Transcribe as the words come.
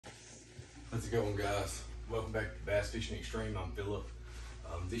How's it going, guys? Welcome back to Bass Fishing Extreme. I'm Philip.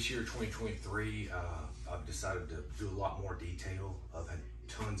 This year, 2023, I've decided to do a lot more detail. I've had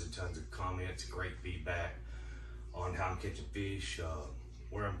tons and tons of comments, great feedback on how I'm catching fish,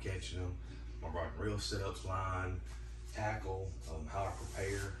 where I'm catching them, my rod and reel setups, line, tackle, how I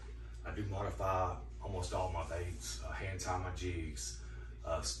prepare. I do modify almost all my baits, hand tie my jigs,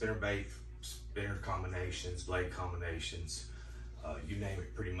 spinner bait, spinner combinations, blade combinations. You name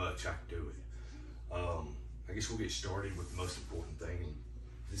it, pretty much I can do it. I guess we'll get started with the most important thing.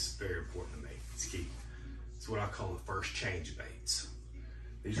 This is very important to me. It's key. It's what I call the first change baits.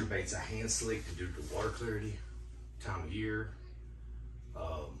 These are baits I hand select due to water clarity, time of year,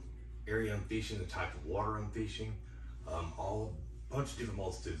 area I'm fishing, the type of water I'm fishing, all a bunch of different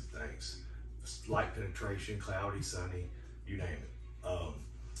multitudes of things. Light penetration, cloudy, sunny, you name it.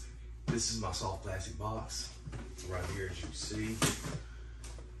 This is my soft plastic box. Right here, as you can see,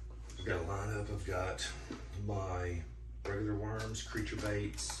 I've got a lineup. I've got my regular worms, creature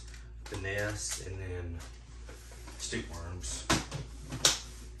baits, finesse, and then stick worms.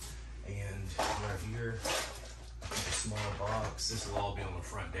 And right here, a small box. This will all be on the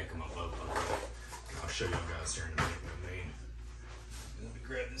front deck of my boat. I'll show y'all guys here in a minute what I mean. Let me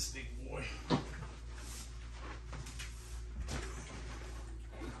grab this big boy.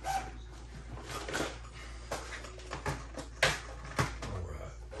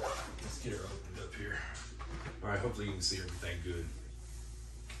 Hopefully you can see everything good.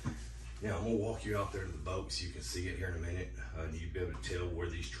 Now I'm gonna walk you out there to the boat so you can see it here in a minute. You'll be able to tell where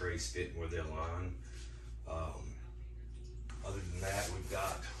these trays fit and where they align. Other than that, we've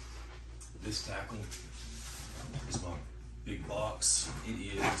got this tackle. It's my big box. It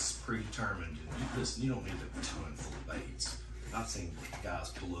is predetermined. Listen, you don't need a ton full of baits. I've seen guys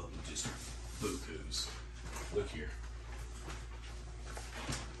pull up with just boo-boos. Look here.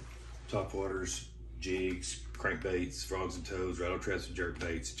 Top waters, jigs, crankbaits, frogs and toads, rattle traps and jerk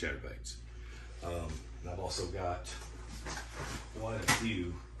baits, and chatterbaits. And I've also got quite a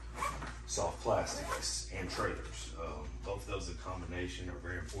few soft plastics and trailers. Both of those in combination are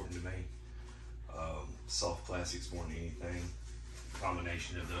very important to me. Soft plastics more than anything.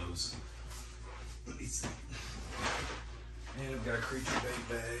 Combination of those. Let me see. And I've got a creature bait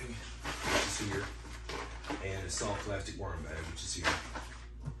bag, which is here, and a soft plastic worm bag, which is here.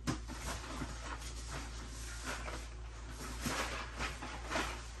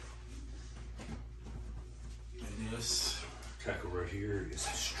 This tackle right here is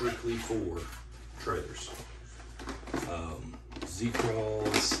strictly for trailers.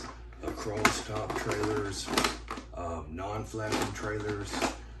 Z-crawls, cross top trailers, non-flapping trailers,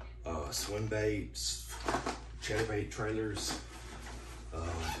 swim baits, chatterbait trailers,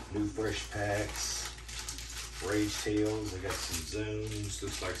 new fresh packs, rage tails. I got some zooms,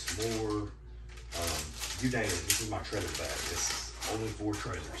 looks like some more. You name it, this is my trailer bag. This is only for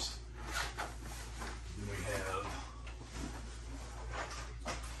trailers. Then we have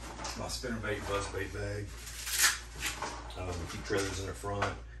my spinnerbait buzzbait bag. We keep trailers in the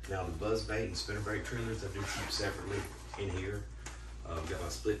front. Now the buzzbait and spinnerbait trailers I do keep separately in here. I've got my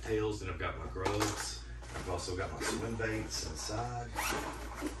split tails, and I've got my grubs. I've also got my swim baits inside.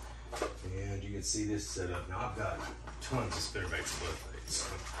 And you can see this set up. Now I've got tons of spinnerbaits and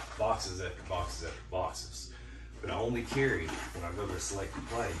buzzbaits. Boxes after boxes after boxes. But I only carry, when I go to a selected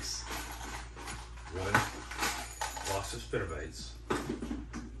place, one box of spinnerbaits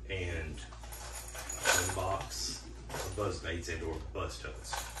and one box of buzzbaits and or buzz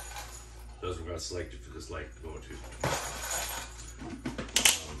toads. Those were got selected for this lake to go to.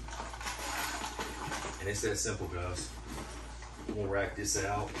 And it's that simple, guys. I'm gonna rack this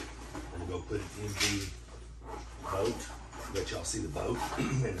out. I'm gonna go put it in the boat. Let y'all see the boat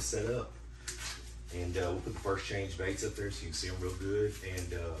and the setup. And we'll put the first change baits up there so you can see them real good. And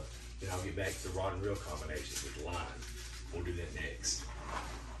then I'll get back to the rod and reel combinations with the line. We'll do that next.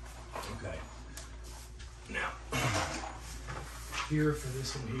 Okay. Now, here for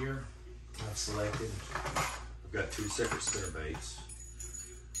this one here, I've selected, I've got two separate spinner baits,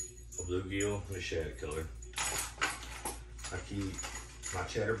 a bluegill and a shad color. I keep my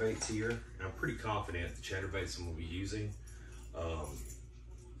chatterbaits here, and I'm pretty confident the chatterbaits I'm gonna be using.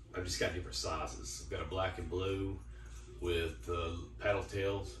 I've just got different sizes. I've got a black and blue with paddle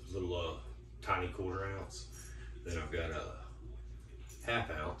tails, little tiny 1/4 ounce. Then I've got a 1/2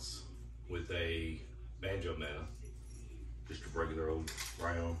 ounce with a banjo meta, just a regular old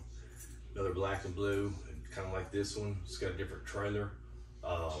brown. Another black and blue, kind of like this one. It's got a different trailer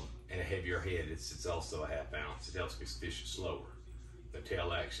and a heavier head. It's also a 1/2 ounce. It helps me fish it slower. The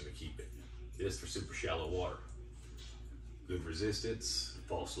tail action to keep it. This for super shallow water. Good resistance,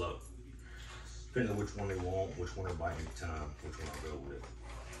 fall slow. depending on which one they want, which one they're biting at the time, which one I'll go with.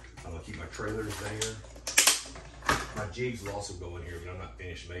 I'm gonna keep my trailers there. My jigs will also go in here, but I'm not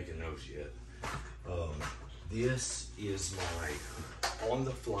finished making those yet. This is my on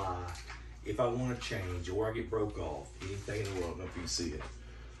the fly, if I want to change or I get broke off, anything in the world, I don't know if you can see it.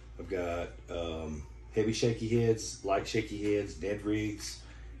 I've got heavy shaky heads, light shaky heads, dead rigs,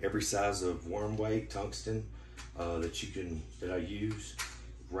 every size of worm weight, tungsten that I use,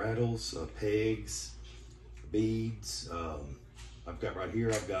 rattles, pegs, beads. I've got right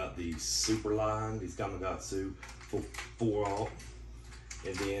here, I've got the super line, these Gamakatsu 4/0,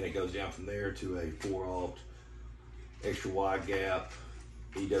 and then it goes down from there to a 4/0 extra wide gap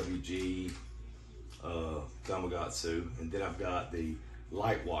EWG Gamakatsu, and then I've got the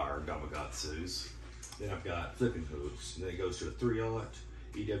light wire Gamakatsus. Then I've got flipping hooks, and then it goes to a 3/0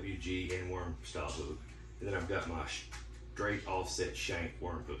 EWG and worm style hook, and then I've got my straight offset shank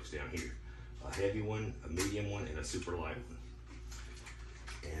worm hooks down here, a heavy one, a medium one, and a super light one.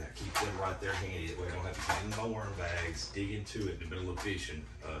 And I keep them right there handy, that way I don't have to get in my worm bags, dig into it in the middle of fishing,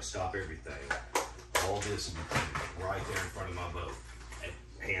 stop everything. All this will be right there in front of my boat at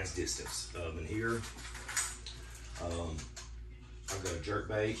hand's distance. And here, I've got a jerk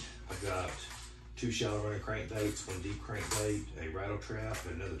bait. I've got 2 shallow running crankbaits, 1 deep crankbait, a rattle trap,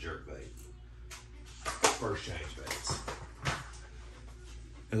 and another jerk bait. First change baits.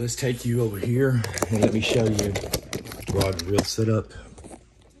 Now let's take you over here and let me show you rod and reel setup.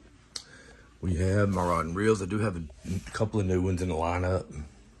 We have my rod and reels. I do have a couple of new ones in the lineup.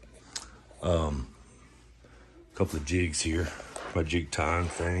 A couple of jigs here, my jig time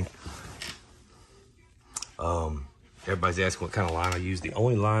thing. Everybody's asking what kind of line I use. The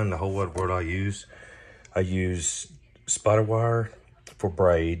only line in the whole wide world I use Spider Wire for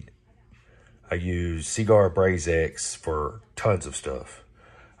braid. I use Seaguar Braze X for tons of stuff.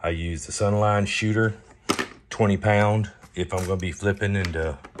 I use the Sunline Shooter, 20 pound, if I'm gonna be flipping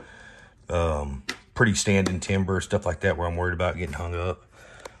into pretty standing timber, stuff like that, where I'm worried about getting hung up.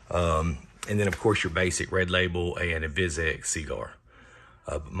 And then of course your basic Red Label and a VizX Seaguar.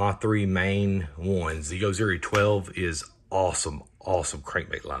 My 3 main ones, the Yo-Zuri 12 is awesome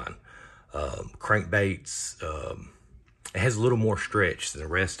crankbait line. Crankbaits, it has a little more stretch than the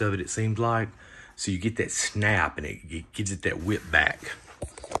rest of it, it seems like. So you get that snap and it gives it that whip back.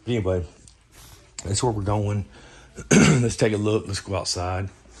 Anyway, that's where we're going. Let's take a look, let's go outside.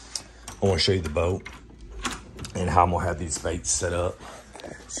 I want to show you the boat and how I'm gonna have these baits set up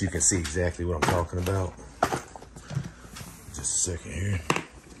so you can see exactly what I'm talking about. Just a second here.